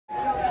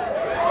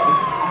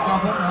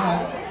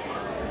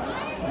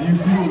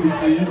if you will be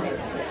pleased.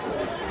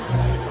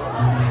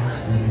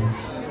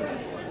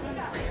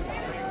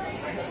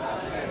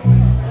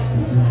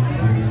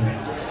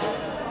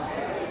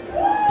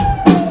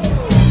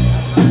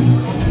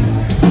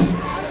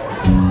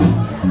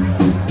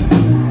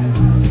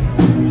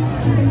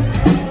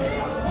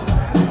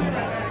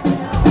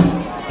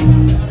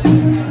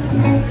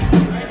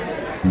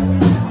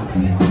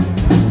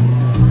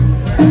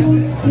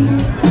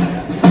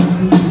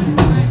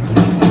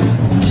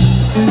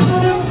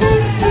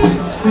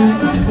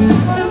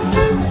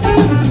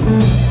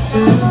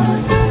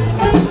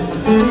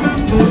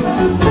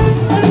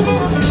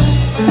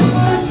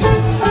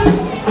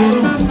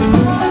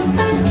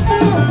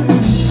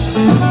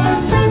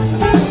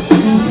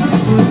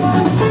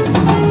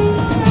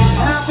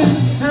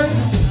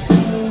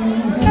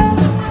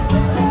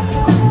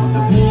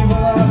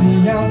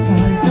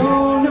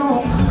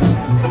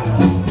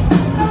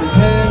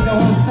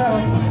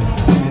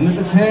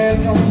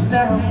 Head goes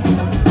down,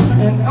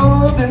 and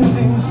all the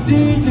things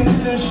see in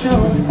the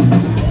show,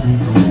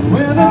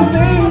 where the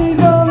ladies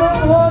on the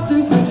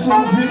horses look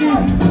so pretty,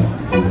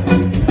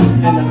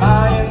 and the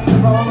lions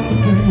roll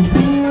through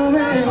real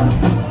men.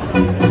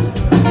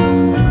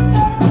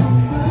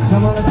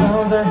 Some of the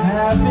clowns are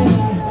happy,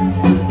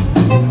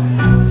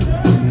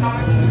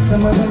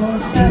 some of them are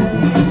sad.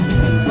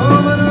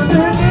 Oh, but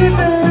underneath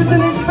there is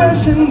an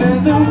expression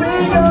that the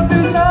makeup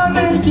is not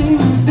making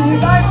you see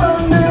life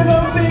under the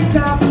big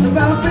top. It's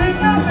about big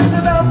up, it's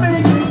about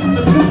big.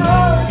 But from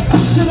art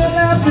to the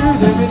laughter,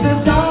 there is a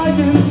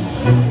science.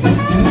 And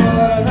you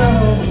gotta know.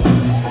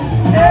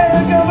 Hey,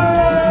 come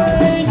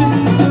alive.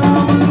 And so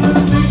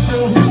another big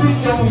show, here we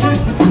go.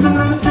 Yes, it's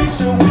another big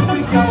show, here we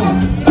go.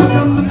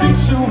 Welcome to the big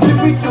show, here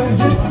we go.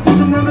 Yes,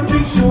 it's another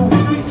big show,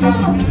 here we go.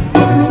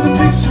 Welcome to the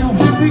big show,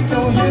 here we go.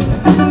 Yes,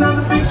 it's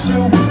another big show,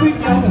 here we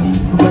go.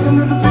 Welcome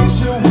to the big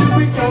show, here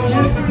we go.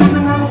 Yes, it's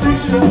another big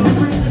show, here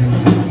we go.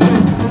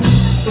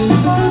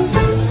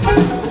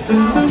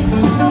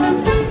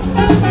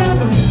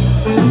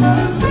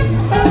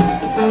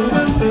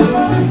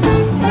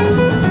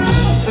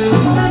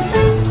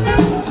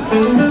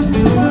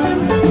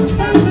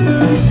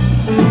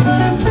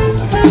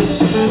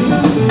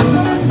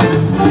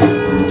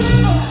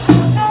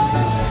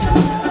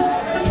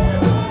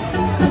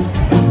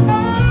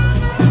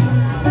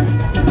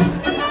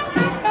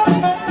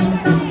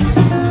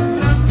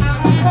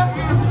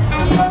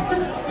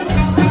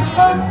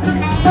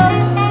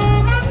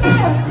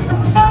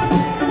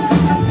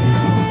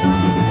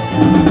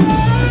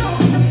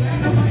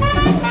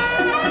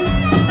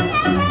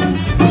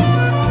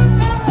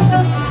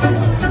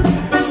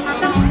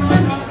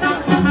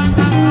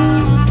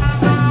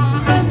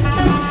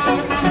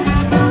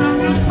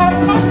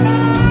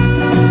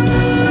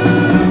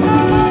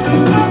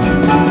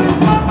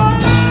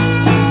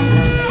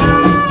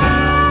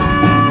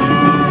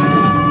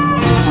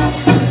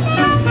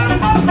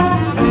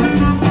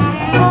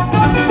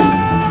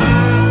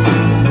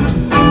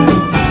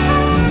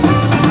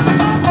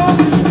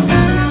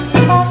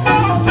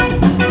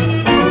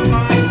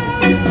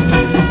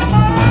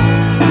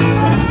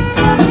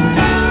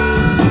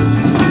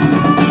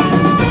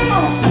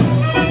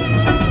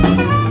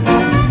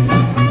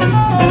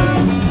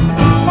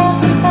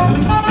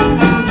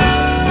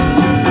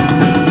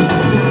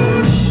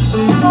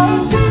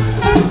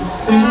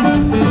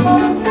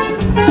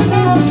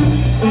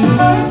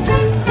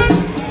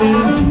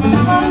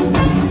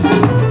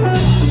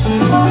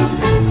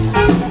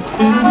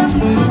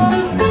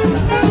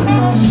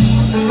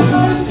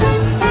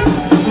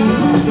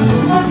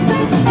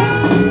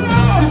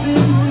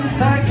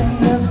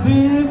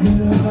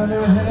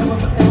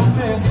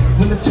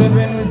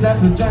 Children was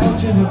at the giant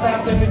children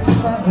laughter, it's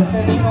just like a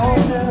penny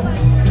older.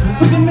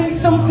 We can make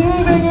something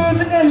bigger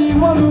than any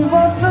one of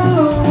us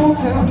alone.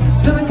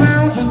 Till the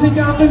clouds will take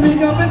off and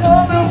make up, and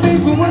all the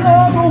people will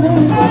all go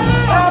home.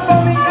 Up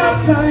on the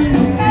outside,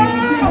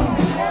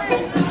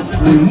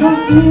 no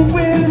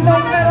sequins, no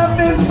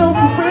elephants, no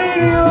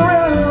parade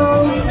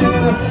around.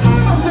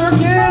 The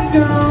circus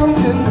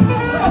goes, and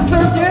the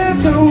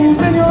circus goes,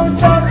 and you're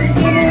stuck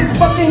in this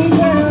fucking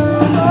town.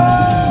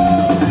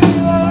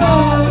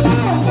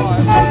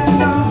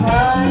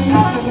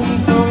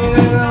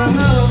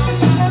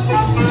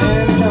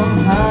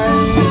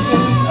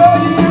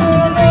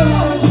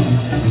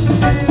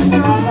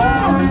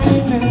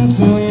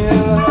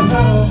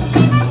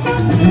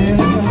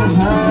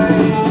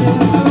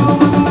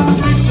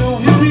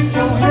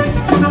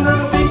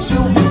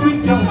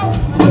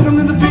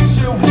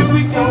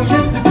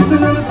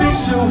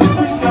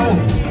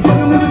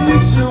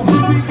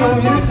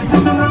 Yes, it's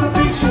another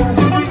big show.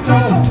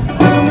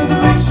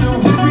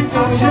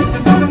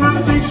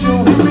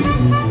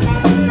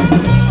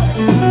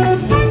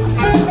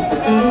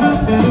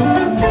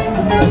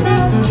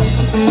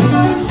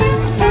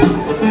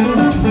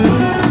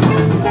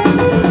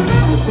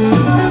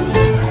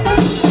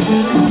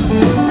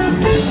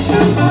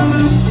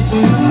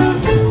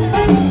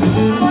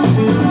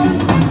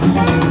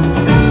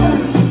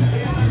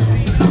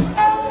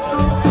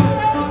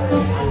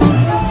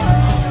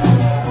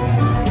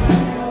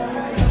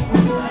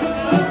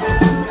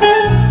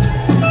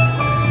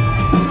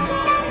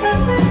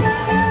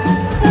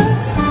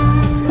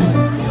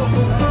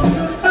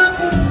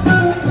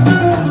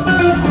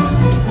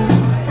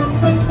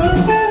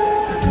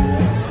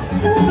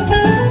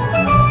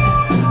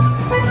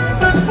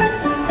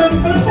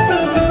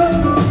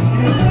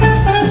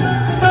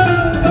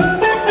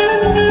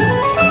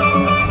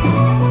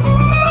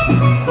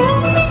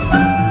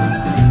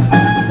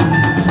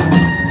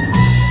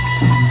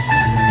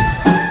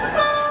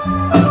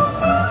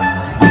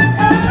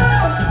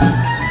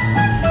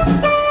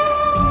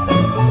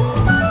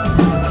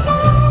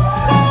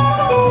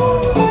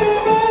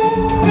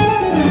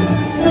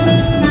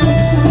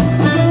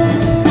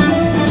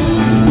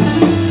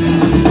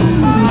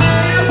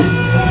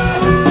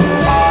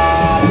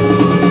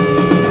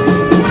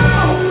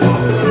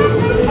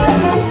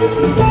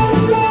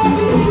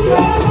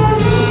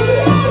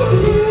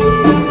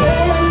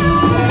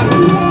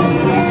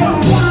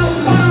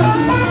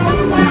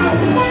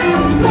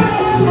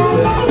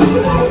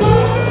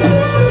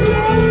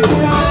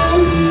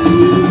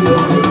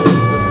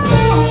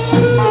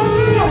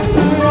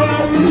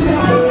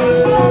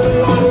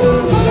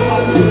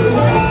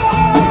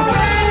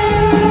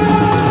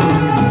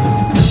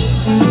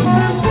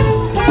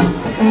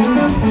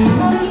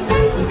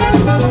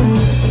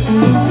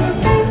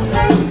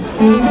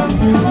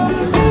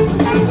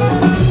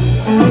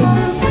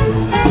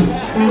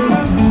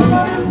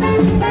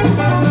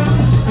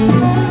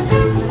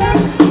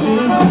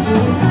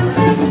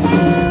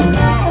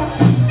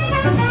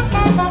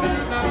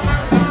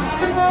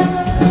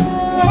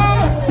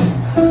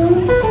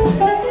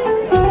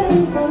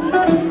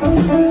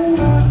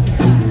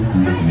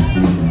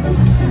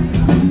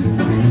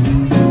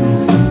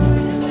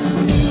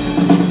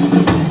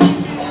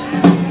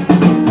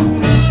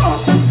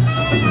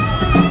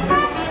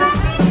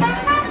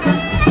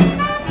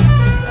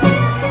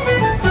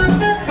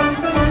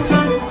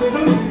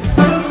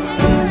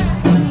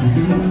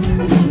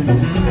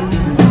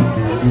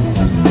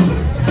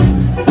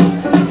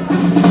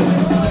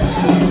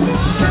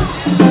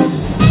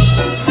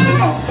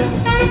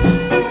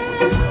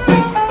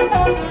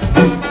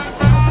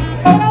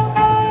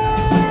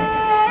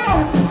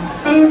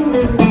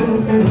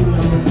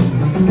 Thank you.